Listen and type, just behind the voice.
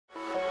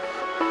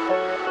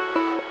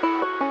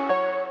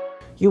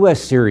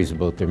U.S. series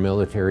about their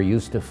military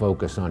used to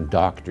focus on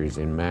doctors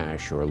in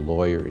MASH or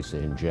lawyers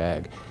in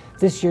JAG.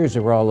 This year's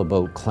are all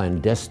about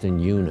clandestine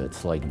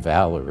units like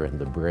Valor and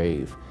the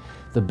Brave.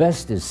 The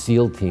best is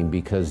SEAL Team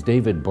because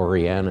David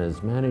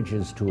Boreanaz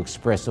manages to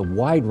express a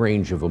wide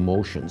range of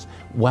emotions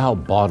while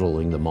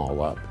bottling them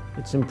all up.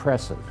 It's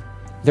impressive.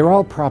 They're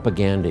all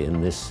propaganda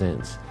in this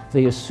sense.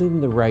 They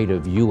assume the right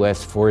of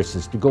U.S.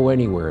 forces to go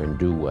anywhere and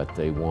do what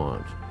they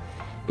want.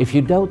 If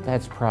you doubt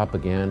that's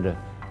propaganda,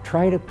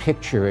 try to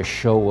picture a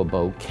show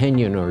about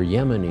Kenyan or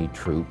Yemeni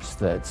troops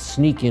that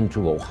sneak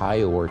into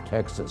Ohio or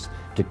Texas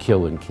to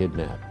kill and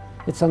kidnap.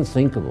 It's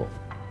unthinkable.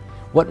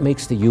 What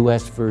makes the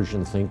U.S.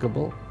 version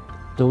thinkable?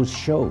 Those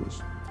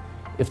shows.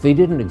 If they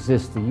didn't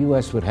exist, the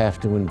U.S. would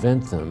have to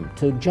invent them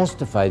to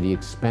justify the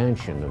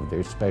expansion of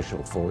their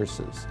special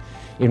forces.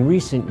 In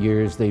recent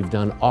years, they've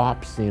done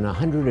ops in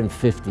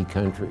 150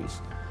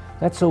 countries.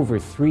 That's over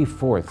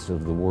 3/4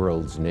 of the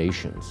world's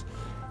nations.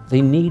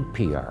 They need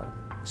PR,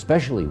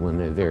 especially when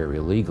they're there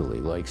illegally,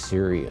 like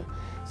Syria.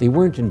 They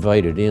weren't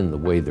invited in the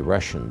way the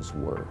Russians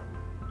were.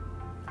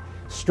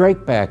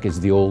 Strike Back is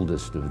the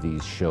oldest of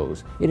these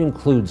shows. It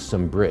includes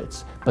some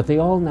Brits, but they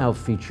all now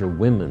feature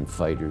women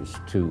fighters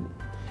too.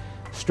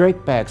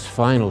 Strike Back's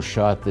final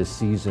shot this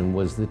season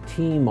was the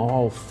team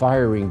all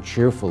firing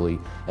cheerfully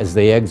as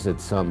they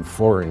exit some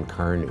foreign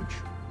carnage.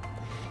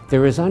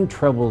 They're as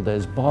untroubled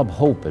as Bob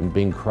Hope and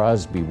Bing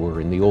Crosby were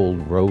in the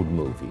old road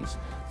movies.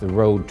 The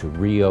road to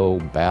Rio,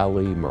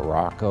 Bali,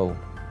 Morocco.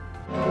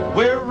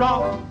 We're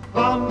off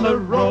on the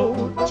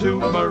road to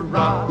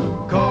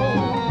Morocco.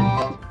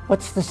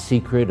 What's the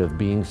secret of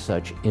being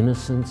such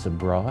innocents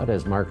abroad,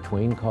 as Mark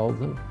Twain called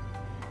them?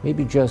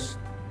 Maybe just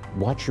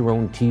watch your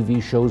own TV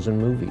shows and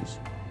movies.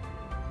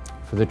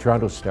 For the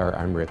Toronto Star,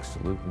 I'm Rick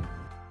Salutin.